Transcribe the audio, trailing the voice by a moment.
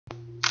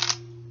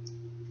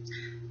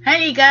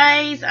Hey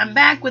guys, I'm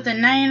back with a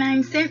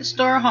 99-cent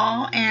store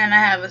haul and I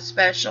have a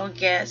special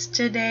guest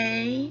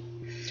today.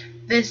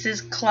 This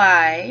is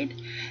Clyde,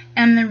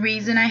 and the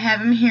reason I have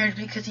him here is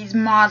because he's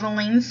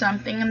modeling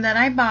something that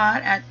I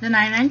bought at the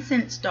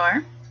 99-cent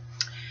store.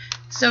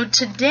 So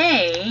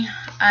today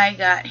I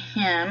got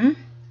him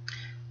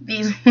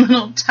these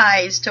little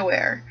ties to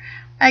wear.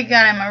 I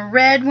got him a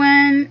red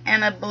one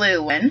and a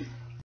blue one.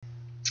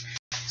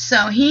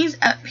 So he's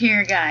up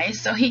here,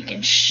 guys, so he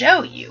can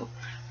show you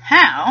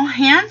how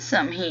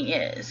handsome he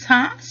is,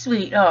 huh,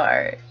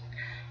 sweetheart?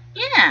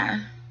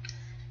 Yeah,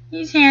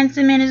 he's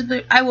handsome in his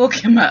blue. I woke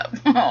him up.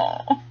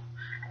 Oh,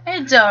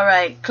 it's all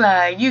right,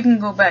 Clyde. You can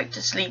go back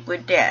to sleep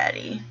with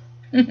Daddy.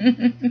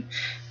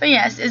 But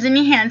yes, isn't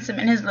he handsome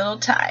in his little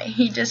tie?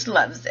 He just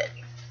loves it.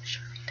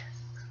 Sure he does.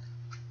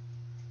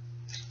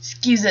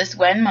 Excuse us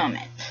one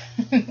moment.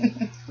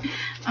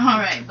 All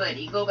right,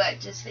 buddy, go back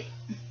to sleep.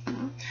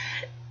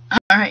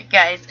 All right,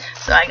 guys.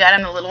 So I got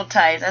him the little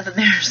ties. I thought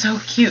they were so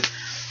cute.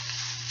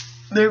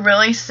 They're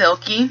really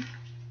silky,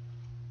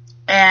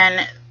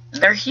 and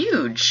they're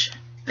huge.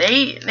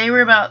 They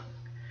were about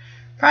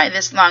probably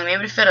this long. They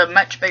would fit a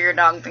much bigger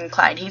dog than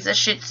Clyde. He's a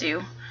Shih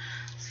Tzu,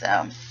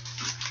 so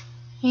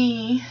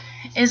he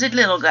is a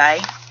little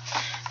guy.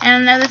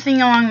 And another thing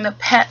along the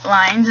pet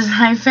lines is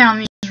I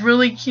found these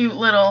really cute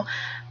little,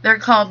 they're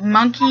called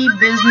monkey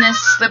business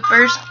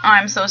slippers. Oh,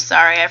 I'm so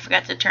sorry. I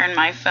forgot to turn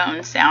my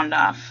phone sound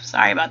off.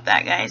 Sorry about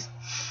that, guys.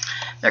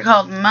 They're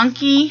called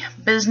monkey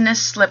business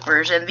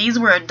slippers, and these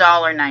were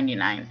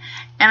 $1.99.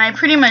 And I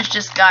pretty much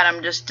just got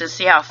them just to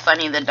see how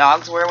funny the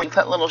dogs were when you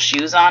put little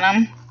shoes on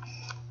them.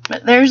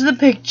 But there's the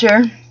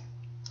picture.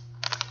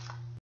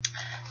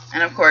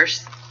 And of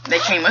course, they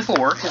came with 4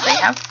 because they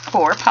have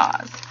 4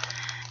 paws.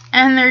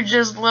 And they're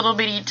just little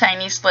bitty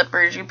tiny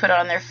slippers you put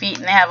on their feet,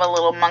 and they have a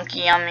little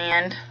monkey on the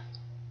end.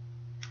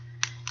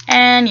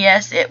 And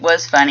yes, it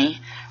was funny.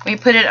 We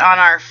put it on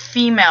our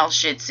female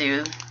Shih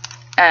Tzu.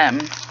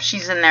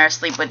 She's in there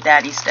asleep with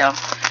Daddy still.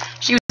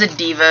 She was a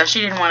diva.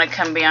 She didn't want to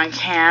come be on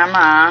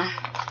camera.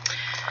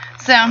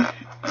 So,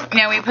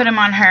 yeah, we put him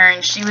on her,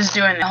 and she was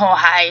doing the whole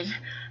high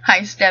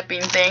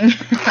stepping thing.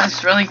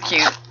 That's really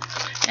cute.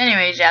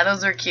 Anyways, yeah,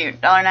 those are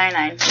cute.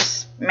 $1.99.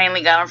 Just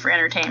mainly got them for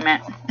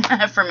entertainment.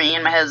 For me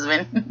and my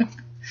husband.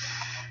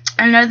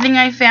 Another thing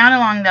I found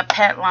along the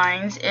pet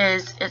lines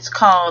is it's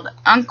called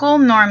Uncle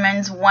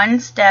Norman's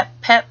One-Step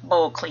Pet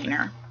Bowl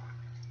Cleaner.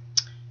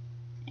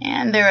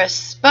 And they're a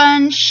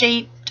sponge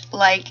shaped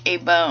like a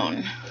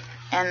bone.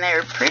 And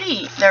they're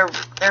pretty, they're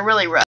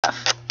really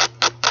rough.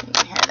 You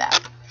can hear that.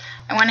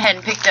 I went ahead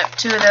and picked up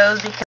 2 of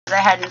those because I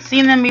hadn't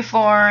seen them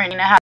before. And you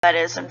know how that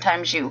is.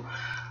 Sometimes you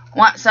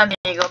want something,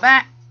 you go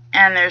back,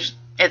 and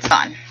it's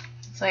gone.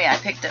 So yeah, I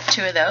picked up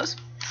 2 of those.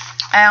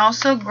 I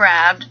also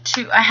grabbed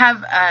 2, I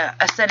have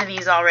a set of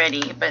these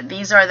already, but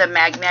these are the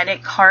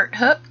magnetic heart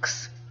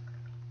hooks.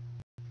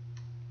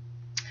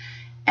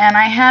 And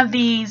I have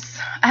these,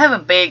 I have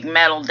a big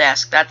metal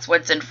desk. That's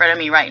what's in front of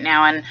me right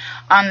now. And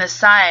on the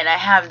side, I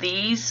have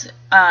these.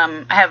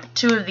 I have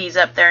 2 of these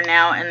up there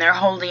now, and they're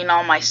holding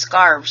all my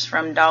scarves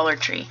from Dollar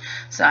Tree.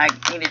 So I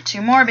needed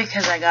 2 more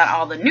because I got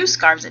all the new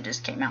scarves that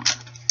just came out.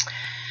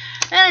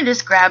 And I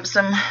just grabbed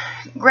some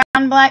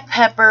ground black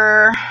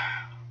pepper.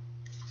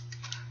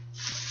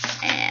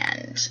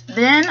 And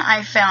then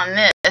I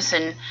found this,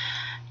 and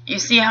you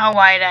see how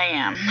white I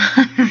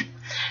am.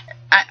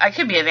 I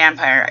could be a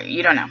vampire.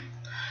 You don't know.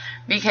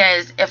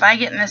 Because if I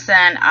get in the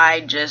sun,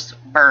 I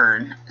just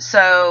burn.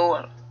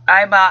 So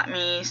I bought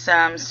me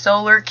some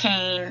Solar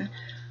Cane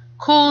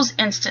Cools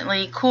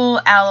Instantly Cool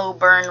Aloe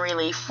Burn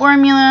Relief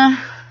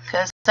Formula.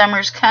 Because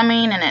summer's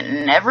coming and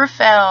it never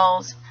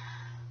fails.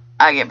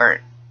 I get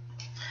burnt.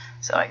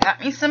 So I got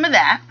me some of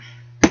that.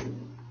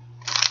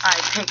 I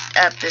picked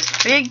up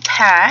this big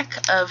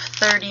pack of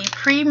 30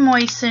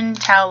 pre-moistened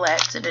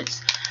towelettes. And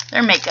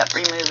they're makeup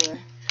removing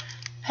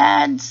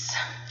pads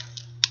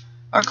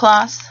or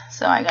cloths.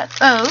 So I got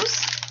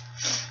those.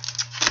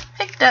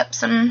 Picked up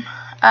some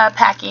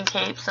packing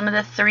tape, some of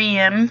the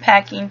 3M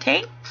packing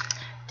tape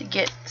to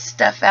get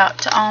stuff out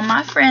to all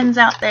my friends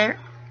out there.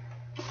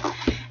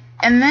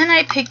 And then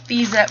I picked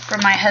these up for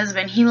my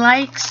husband. He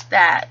likes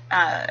that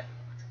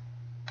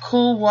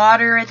Cool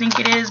Water, I think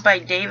it is, by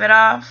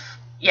Davidoff.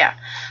 Yeah.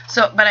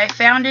 So, but I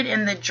found it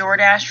in the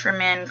Jordache for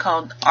Men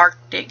called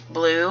Arctic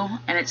Blue,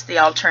 and it's the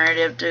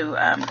alternative to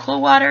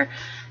Cool Water.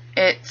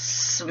 It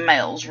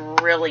smells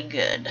really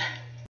good.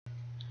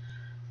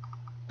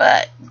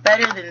 But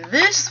better than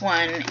this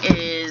one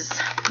is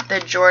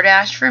the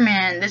Jordache for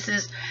Men.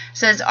 This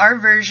says our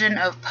version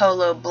of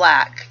Polo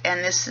Black,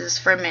 and this is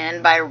for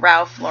men by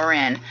Ralph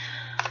Lauren.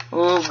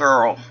 Ooh,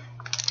 girl,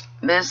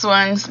 this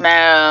one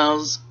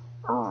smells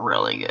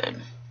really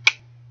good.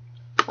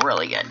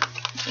 Really good.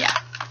 Yeah,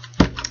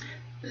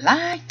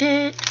 liked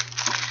it.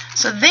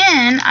 So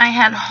then I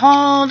had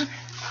hauled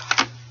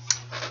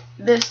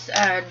this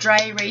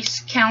dry erase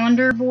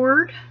calendar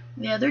board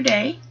the other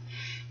day.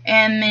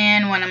 And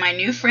then one of my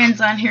new friends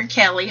on here,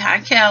 Kelly,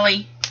 hi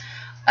Kelly,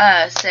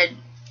 said,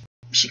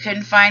 she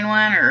couldn't find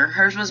one, or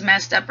hers was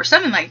messed up or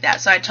something like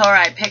that. So I told her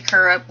I'd pick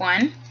her up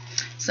one.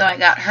 So I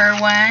got her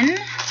one.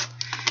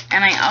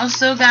 And I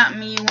also got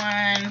me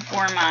one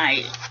for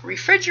my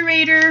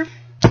refrigerator,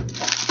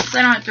 so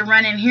I don't have to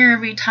run in here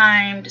every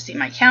time to see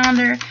my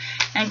calendar.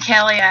 And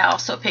Kelly, I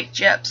also picked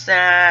you up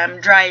some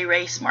dry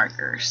erase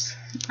markers.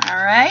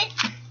 Alright,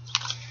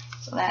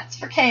 so that's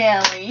for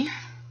Kelly.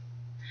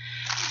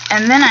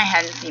 And then I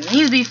hadn't seen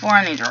these before,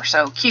 and these are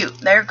so cute.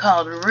 They're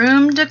called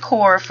Room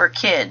Decor for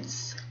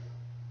Kids.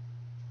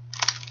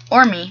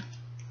 Or me.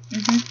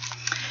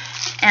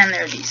 And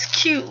they're these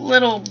cute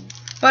little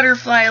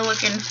butterfly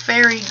looking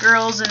fairy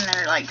girls, and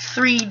they're like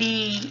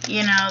 3D,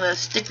 you know, the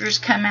stickers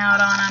come out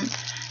on them,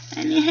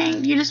 and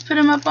you just put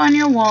them up on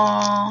your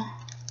wall.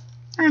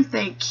 Aren't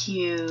they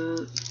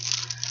cute?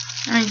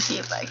 Let me see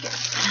if I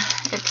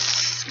can.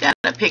 It's got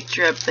a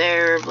picture up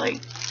there of like,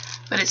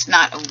 but it's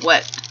not of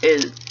what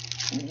is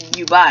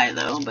you buy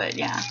though. But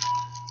yeah,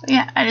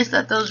 I just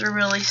thought those were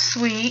really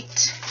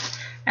sweet.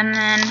 And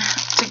then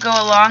to go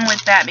along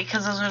with that,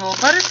 because those are little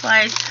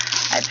butterflies,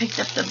 I picked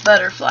up the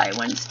butterfly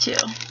ones too.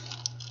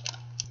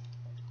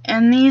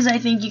 And these, I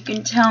think you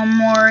can tell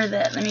more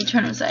that, let me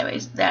turn them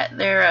sideways, that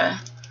they're a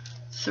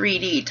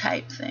 3D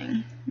type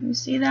thing. You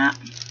see that?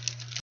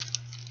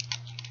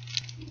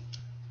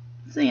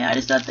 So yeah, I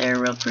just thought they were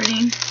real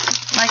pretty.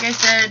 Like I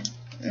said,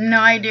 no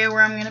idea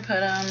where I'm going to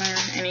put them or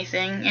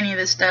anything. Any of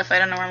this stuff, I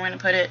don't know where I'm going to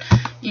put it.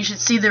 You should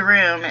see the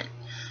room.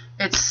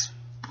 It's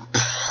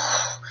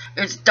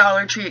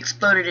Dollar Tree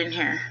exploded in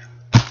here.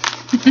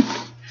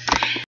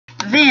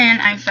 Then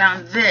I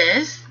found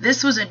this.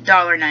 This was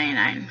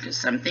 $1.99 because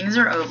some things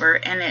are over,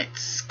 and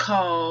it's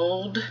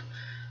called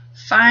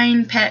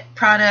Fine Pet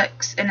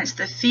Products, and it's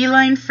the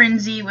Feline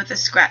Frenzy with a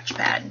scratch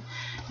pad,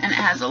 and it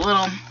has a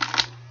little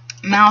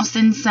mouse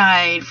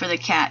inside for the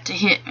cat to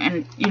hit,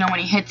 and you know when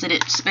he hits it,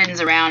 it spins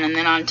around, and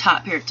then on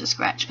top here it's a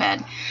scratch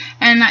pad.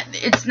 And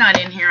it's not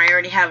in here. I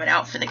already have it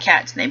out for the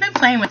cats. They've been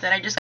playing with it. I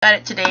just got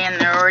it today, and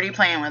they're already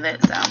playing with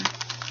it, so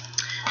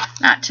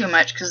not too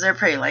much because they're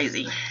pretty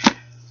lazy.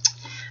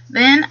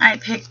 Then I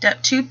picked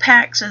up 2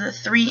 packs of the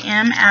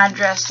 3M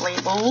address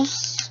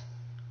labels.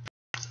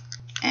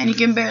 And you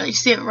can barely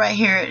see it right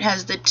here. It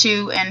has the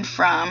to and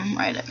from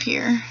right up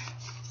here.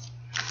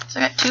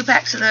 So I got 2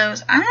 packs of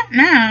those. I don't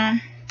know.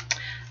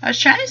 I was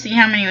trying to see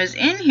how many was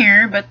in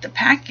here, but the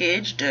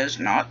package does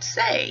not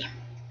say.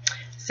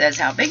 It says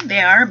how big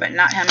they are, but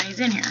not how many's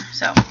in here.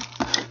 So,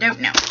 I don't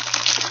know.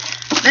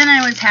 Then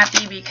I was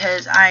happy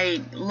because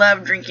I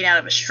love drinking out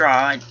of a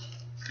straw.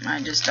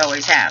 I just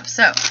always have.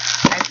 So,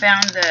 I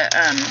found the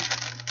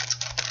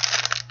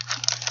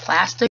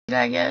plastic,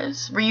 I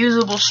guess,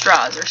 reusable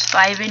straws. There's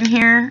 5 in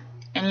here,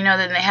 and you know,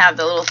 then they have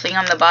the little thing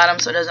on the bottom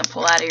so it doesn't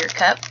pull out of your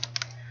cup.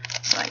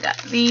 So I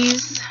got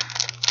these.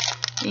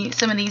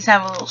 Some of these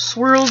have little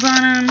swirls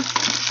on them,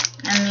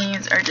 and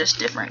these are just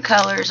different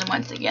colors. And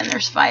once again,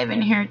 there's 5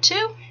 in here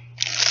too.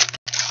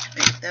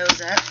 Pick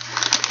those up.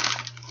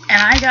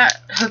 And I got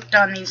hooked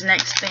on these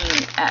next thing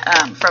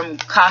from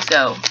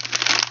Costco,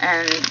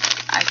 and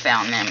I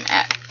found them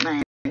at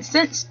my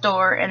cent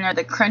store, and they're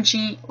the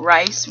crunchy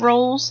rice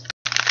rolls.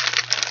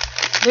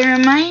 They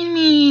remind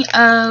me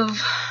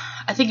of,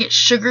 I think it's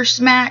Sugar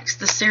Smacks,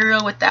 the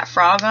cereal with that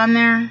frog on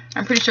there.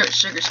 I'm pretty sure it's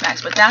Sugar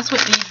Smacks, but that's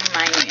what these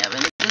remind me of.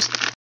 And it's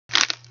just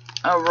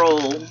a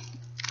roll. And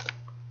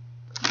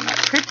they're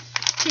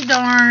pretty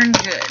darn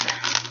good.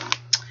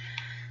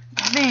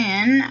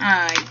 Then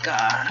I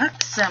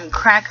got some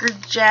Cracker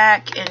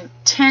Jack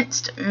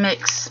Intense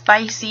Mix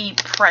Spicy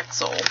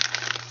Pretzel.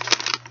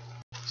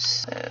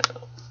 So,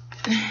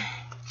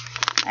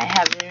 I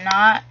have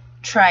not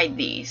tried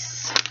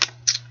these.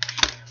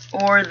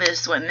 Or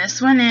this one.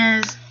 This one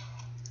is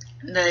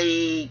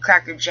the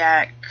Cracker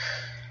Jack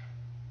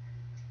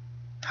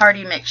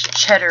Hearty Mix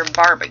Cheddar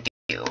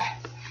Barbecue.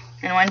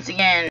 And once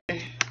again,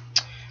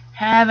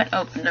 haven't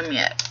opened them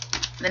yet.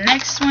 The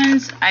next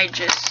ones I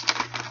just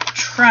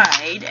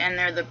tried, and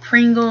they're the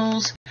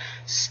Pringles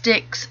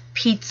Sticks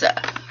Pizza.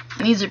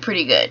 And these are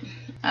pretty good.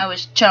 I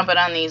was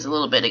chomping on these a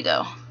little bit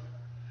ago.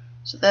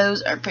 So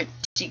those are pretty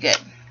good.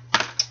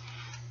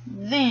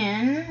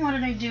 Then, what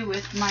did I do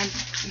with my...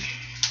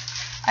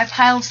 I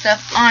piled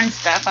stuff on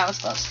stuff I was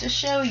supposed to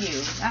show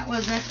you. That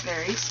wasn't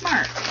very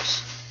smart.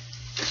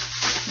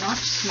 Not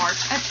smart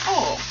at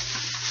all.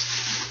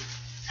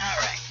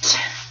 Alright.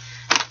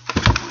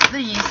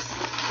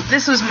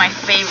 This was my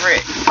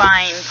favorite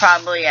find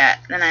probably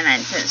at the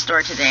 99-cent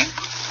store today.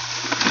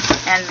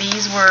 And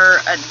these were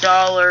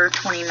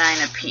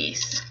 $1.29 a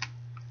piece.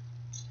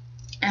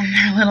 And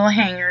they're little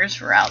hangers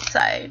for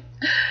outside.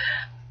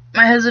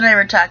 My husband and I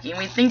were talking.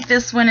 We think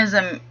this one is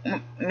a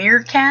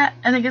meerkat,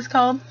 I think it's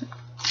called.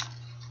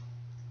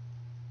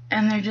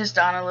 And they're just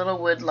on a little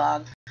wood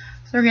log.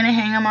 So we're going to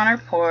hang them on our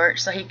porch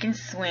so he can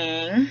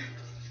swing.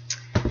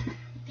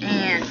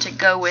 And to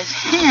go with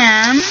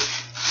him,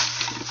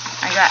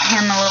 I got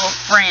him a little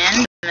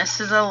friend. This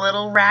is a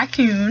little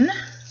raccoon.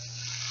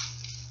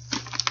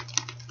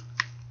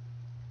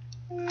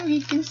 Oh,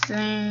 he can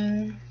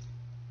sing.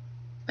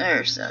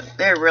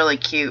 They're really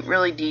cute,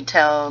 really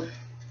detailed.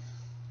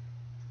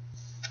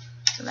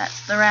 So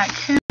that's the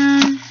raccoon.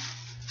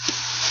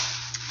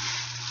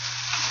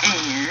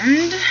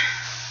 And,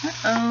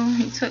 uh-oh,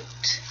 he took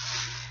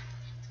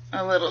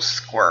a little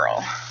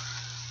squirrel.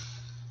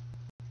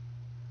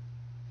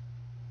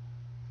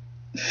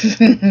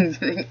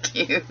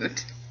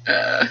 Cute.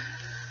 I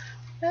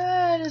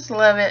just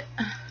love it.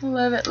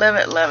 Love it, love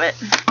it, love it.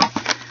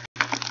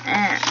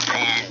 And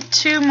then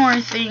 2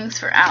 more things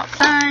for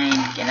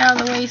outside. Get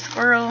out of the way,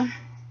 squirrel.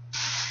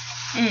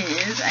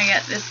 Is I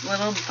got this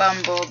little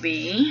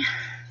bumblebee.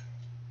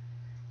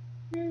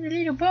 There's a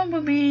little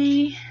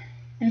bumblebee.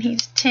 And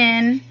he's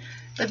 10.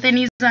 But then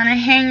he's on a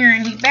hanger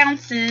and he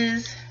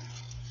bounces.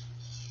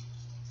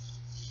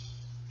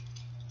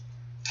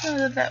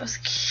 Oh, that was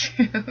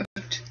cute.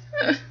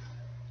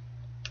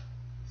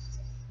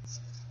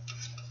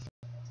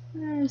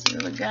 There's the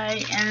little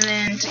guy. And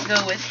then to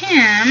go with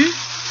him,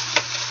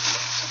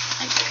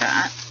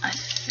 I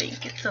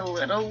think it's a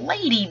little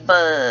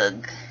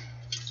ladybug.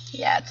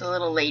 Yeah, it's a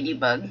little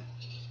ladybug.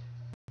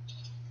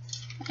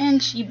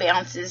 And she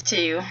bounces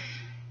too.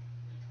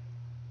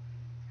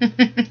 So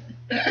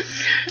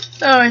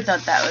I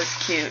thought that was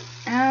cute.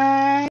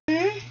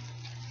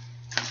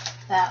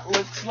 That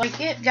looks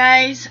like it,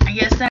 guys. I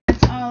guess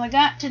that's all I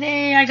got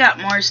today. I got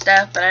more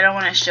stuff, but I don't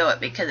want to show it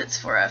because it's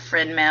for a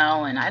friend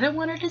mail, and I don't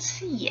want her to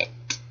see it.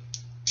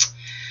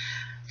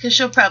 Because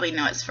she'll probably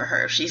know it's for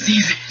her if she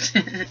sees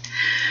it.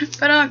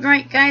 But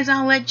alright, guys,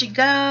 I'll let you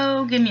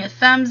go. Give me a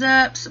thumbs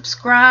up,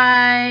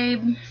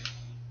 subscribe,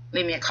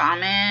 leave me a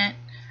comment.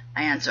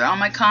 I answer all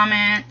my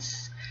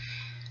comments.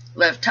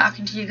 Love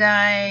talking to you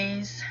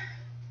guys.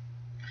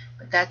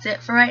 But that's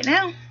it for right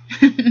now.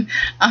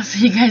 I'll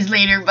see you guys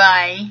later.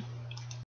 Bye.